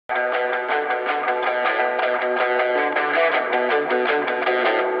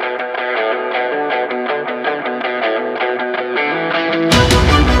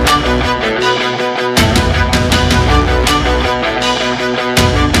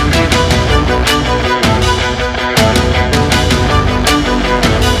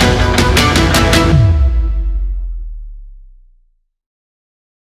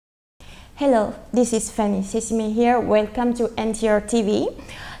Hello, this is Fanny Sesame here. Welcome to NTR TV.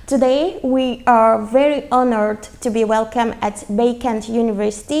 Today we are very honored to be welcomed at Beykent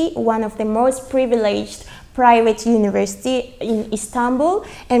University, one of the most privileged private university in Istanbul.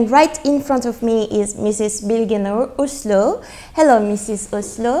 And right in front of me is Mrs. Beykent Uslu. Hello, Mrs.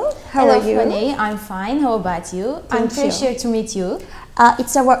 Uslu. How are you? Hello, Fanny. I'm fine. How about you? I'm pleasure to meet you.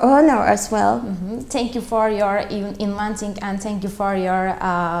 It's our honor as well. Thank you for your inviting and thank you for your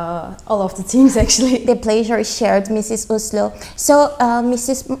all of the things actually. The pleasure is shared, Mrs. Uslu. So,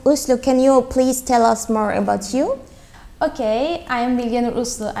 Mrs. Uslu, can you please tell us more about you? Okay, I am Beykent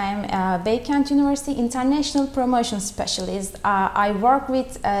Uslu. I am a Beykent University International Promotion Specialist. I work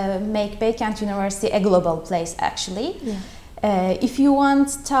with make Beykent University a global place actually. Yeah. If you want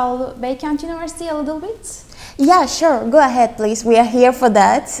to tell Beykent University a little bit? Yeah, sure. Go ahead, please. We are here for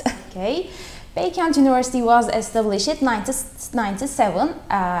that. Okay. Beykent University was established in 1997.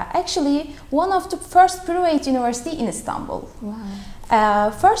 Actually, one of the first private university in Istanbul.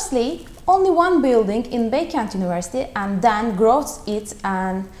 Wow. Firstly, only one building in Beykent University, and then grows it.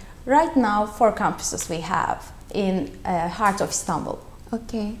 And right now, 4 campuses we have in heart of Istanbul.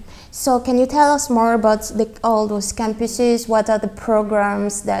 Okay. So, can you tell us more about all those campuses? What are the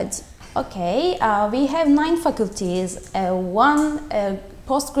programs that? Okay, we have 9 faculties, 1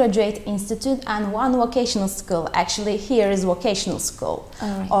 postgraduate institute and 1 vocational school. Actually, here is vocational school.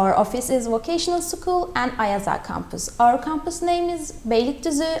 Right. Our office is vocational school and Ayaza campus. Our campus name is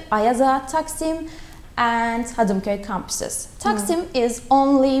Beylikdüzü, Ayaza, Taksim and Hadımköy campuses. Taksim is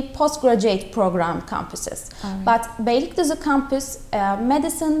only postgraduate program campuses. Right. But Beylikdüzü campus,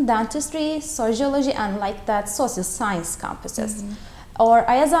 medicine, dentistry, sociology and like that, social science campuses. Our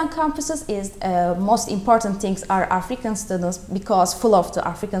Ayazan campuses is most important things are African students because full of the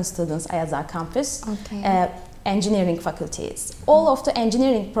African students Ayazan campus. Okay. Engineering faculties. All of the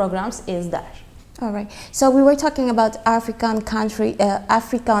engineering programs is there. All right. So we were talking about African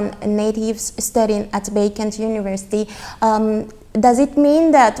natives studying at Beykent University. Does it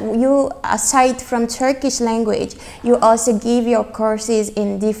mean that you, aside from Turkish language, you also give your courses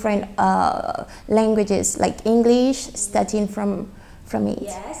in different languages like English, studying from it?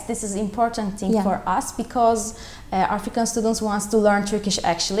 Yes, this is important thing for us because African students want to learn Turkish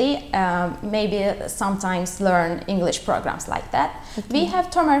actually, maybe sometimes learn English programs like that. Okay. We have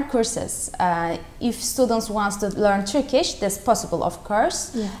Tömer courses. If students want to learn Turkish, that's possible of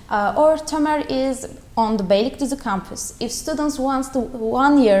course. Yeah. Or Tömer is on the Beylikdüzü campus. If students want to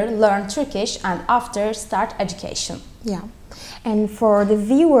 1 year learn Turkish and after start education. Yeah. And for the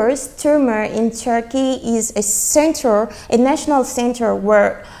viewers, Tömer in Turkey is a center, a national center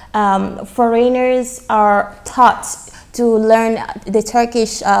where foreigners are taught to learn the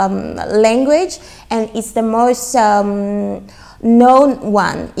Turkish language, and it's the most known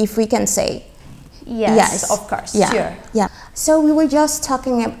one, if we can say. Yes, of course, yeah. Sure. Yeah. So we were just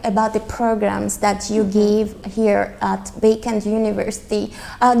talking about the programs that you give here at Beykent University.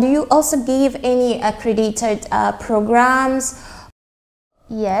 Do you also give any accredited programs?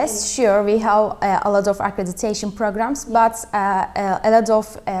 Yes, sure. We have a lot of accreditation programs, but a lot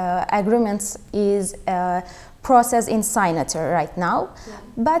of agreements is processed in signature right now. Yeah.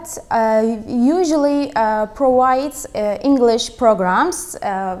 But usually provides English programs.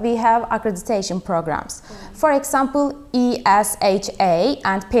 We have accreditation programs. Yeah. For example, ESHA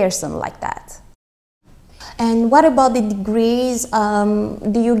and Pearson like that. And what about the degrees?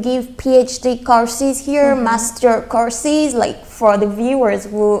 Do you give PhD courses here, master courses, like for the viewers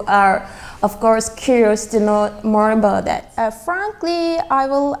who are, of course, curious to know more about that? Frankly, I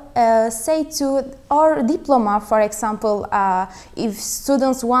will say to our diploma, for example, if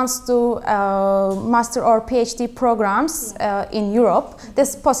students want to master or PhD programs in Europe,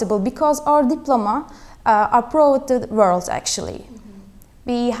 that's possible because our diploma approved the world actually.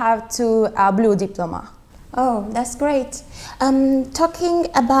 We have blue diploma. Oh, that's great. Talking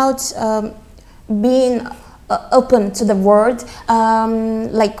about being open to the world,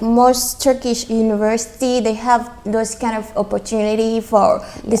 like most Turkish university, they have those kind of opportunity for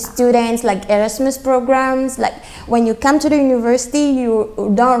the students, like Erasmus programs. Like when you come to the university,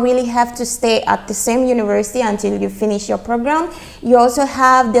 you don't really have to stay at the same university until you finish your program. You also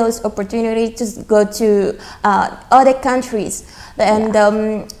have those opportunities to go to other countries.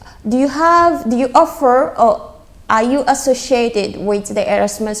 And do you offer, or are you associated with the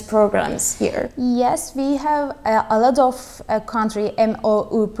Erasmus programs here? Yes, we have a lot of country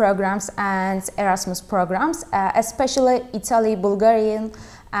MOU programs and Erasmus programs, especially Italy, Bulgaria,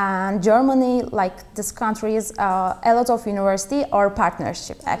 and Germany, like these countries, a lot of university or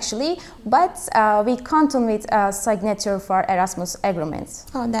partnership actually, but we continue with a signature for Erasmus agreements.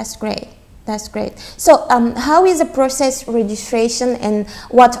 Oh, that's great. That's great. So how is the process registration and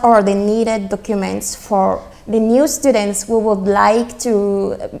what are the needed documents for the new students who would like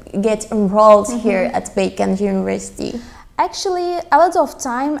to get enrolled here at Beykent University? Actually, a lot of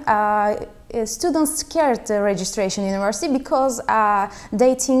time students scared the registration university because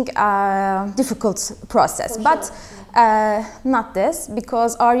they think difficult process. But not this,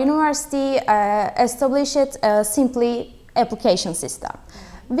 because our university established simply application system.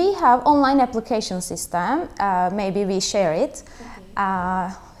 We have online application system, maybe we share it.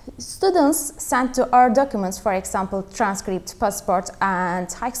 Students send to our documents, for example, transcript, passport and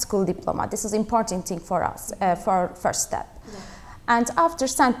high school diploma. This is important thing for us, for first step. And after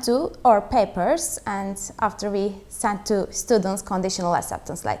send to our papers, and after we send to students conditional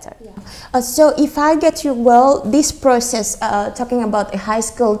acceptance letter. So if I get you well, this process, talking about the high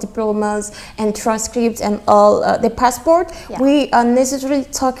school diplomas and transcripts and all the passport, we are necessarily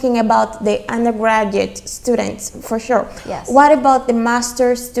talking about the undergraduate students for sure. Yes. What about the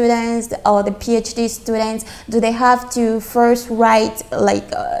master students or the PhD students? Do they have to first write, like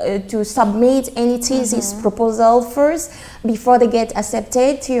to submit any thesis proposal first before they get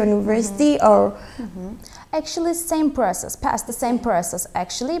accepted to university, or? Actually, same process, past the same process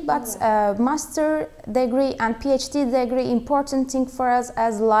actually, but master degree and PhD degree important thing for us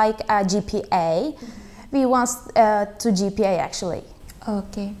as like a GPA. We want to GPA actually.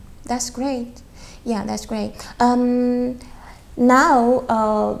 Okay, that's great. Yeah, that's great. Now,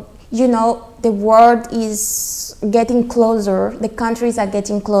 you know, the world is getting closer, the countries are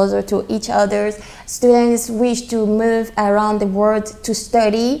getting closer to each other. Students wish to move around the world to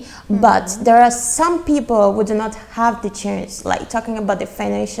study, but there are some people who do not have the chance, like talking about the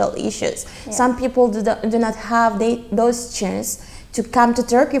financial issues. Some people do not have those chance to come to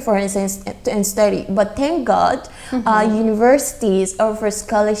Turkey, for instance, and study. But thank God, universities offer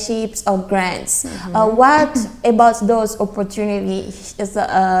scholarships or grants. What about those opportunities?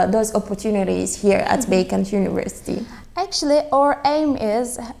 Those opportunities here at Beykent University? Actually, our aim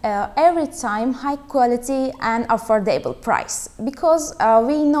is every time high quality and affordable price, because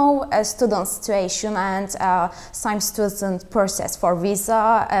we know student situation and some student process for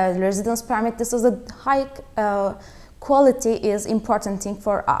visa, residence permit. This is a high quality is important thing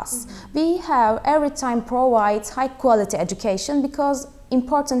for us. We have every time provide high quality education because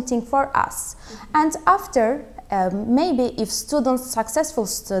important thing for us. And after maybe if students, successful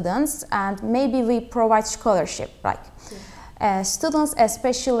students, and maybe we provide scholarship, like students,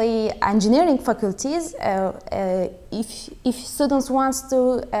 especially engineering faculties, if students wants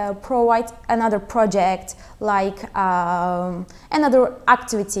to provide another project, like another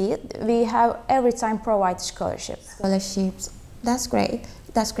activity, we have every time provide scholarships. Scholarships, that's great.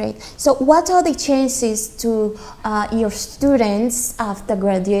 That's great. So what are the chances to your students after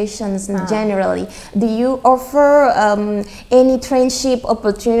graduations generally? Do you offer any traineeship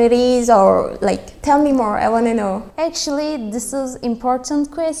opportunities, or like, tell me more, I want to know. Actually, this is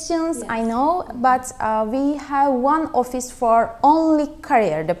important questions, I know, but we have one office for only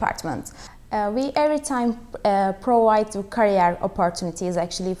career department. We every time provide career opportunities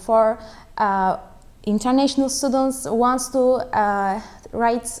actually for international students wants to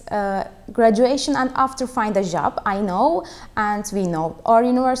write graduation and after find a job, I know, and we know. Our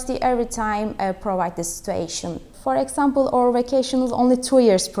university every time provide this situation. For example, our vacation is only 2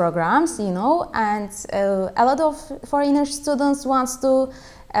 years programs, you know, and a lot of foreigner students wants to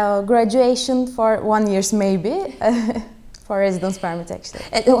graduation for 1 year maybe. For residence permit actually.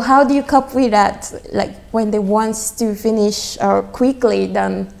 How do you cope with that? Like when they want to finish quickly,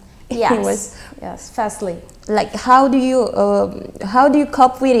 then yes, fastly. Like how do you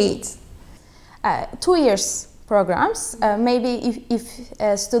cope with it? 2 years programs. Maybe if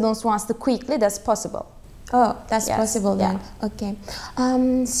students wants to quickly, that's possible. Oh, that's possible then. Okay.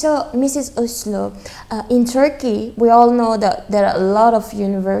 So, Mrs. Uslu, in Turkey, we all know that there are a lot of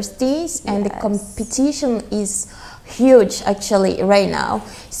universities and the competition is huge actually right now.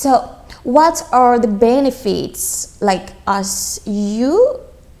 So, what are the benefits, like as you,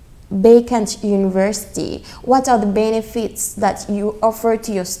 Beykent University, what are the benefits that you offer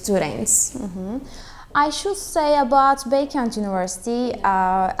to your students? I should say about Beykent University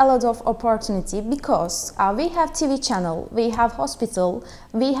a lot of opportunity, because we have TV channel, we have hospital,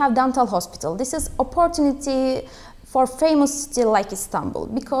 we have dental hospital. This is opportunity for famous city like Istanbul,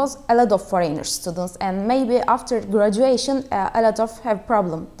 because a lot of foreigner students, and maybe after graduation a lot of have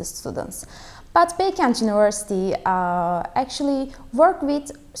problem, the students. But Beykent University actually work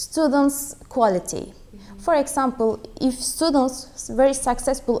with students' quality. For example, if students very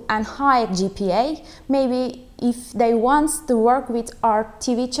successful and high GPA, maybe if they want to work with our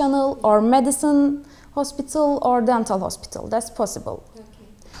TV channel or medicine hospital or dental hospital, that's possible.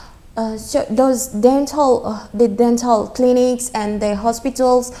 So those the dental clinics and the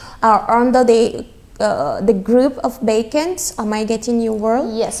hospitals are under the group of Beykent. Am I getting your word?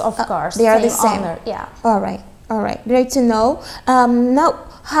 Yes, of course. They are the same. Honor, yeah. All right. Great to know. Now,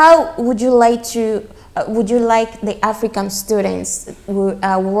 how would you like to? Would you like the African students who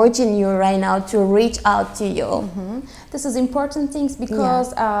are watching you right now to reach out to you? This is important things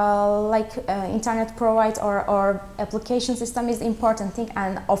because internet provide or application system is important thing,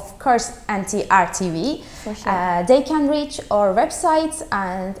 and of course NTR TV. For sure. They can reach our website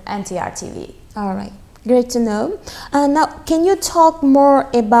and NTR TV. All right. Great to know. Now, can you talk more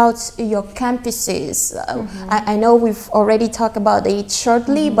about your campuses? I know we've already talked about it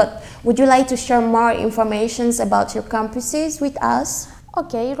shortly, but would you like to share more information about your campuses with us?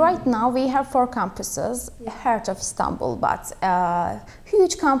 Okay, right now we have 4 campuses, heart of Istanbul, but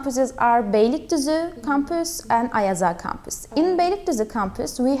huge campuses are Beylikdüzü campus and Ayaza campus. In Beylikdüzü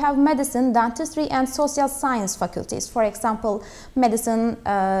campus, we have medicine, dentistry and social science faculties. For example, medicine,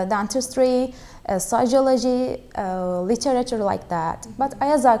 dentistry, sociology, literature like that. But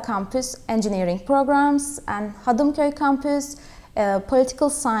Ayaza campus, engineering programs, and Hadımköy campus, political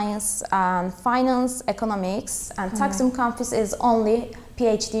science and finance, economics, and Taksim campus is only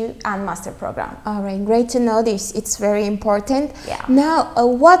PhD and master program. All right, great to know this. It's very important. Yeah. Now,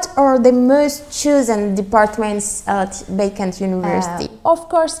 what are the most chosen departments at Beykent University? Of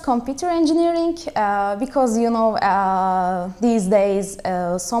course, computer engineering, because you know these days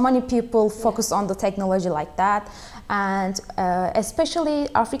so many people focus on the technology like that. And especially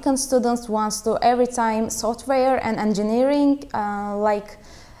African students wants to every time software and engineering, like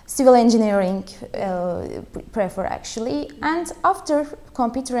civil engineering prefer actually. And after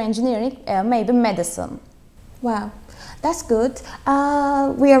computer engineering, maybe medicine. Wow, that's good.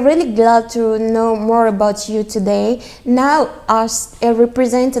 We are really glad to know more about you today. Now, as a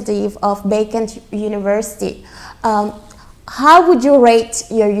representative of Beykent University, how would you rate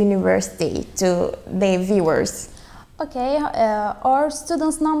your university to the viewers? Okay, our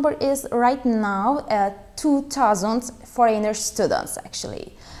students number is right now 2,000 foreigner students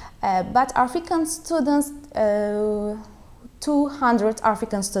actually. But African students, 200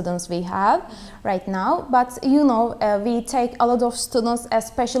 African students we have right now. But you know, we take a lot of students,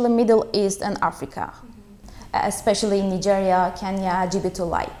 especially Middle East and Africa, especially Nigeria, Kenya, Djibouti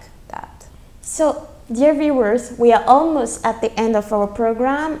like that. So, dear viewers, we are almost at the end of our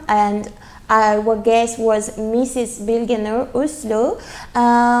program, and our guest was Mrs. Bilgener Uslu.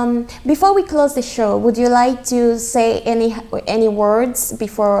 Before we close the show, would you like to say any words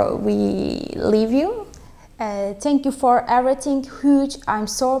before we leave you? Thank you for everything huge. I'm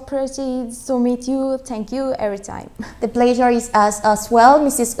so pretty to meet you. Thank you every time. The pleasure is us as well,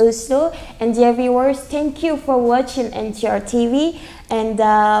 Mrs. Uslu. And dear viewers, thank you for watching NTR TV. And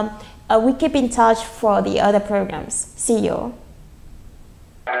we keep in touch for the other programs. See you.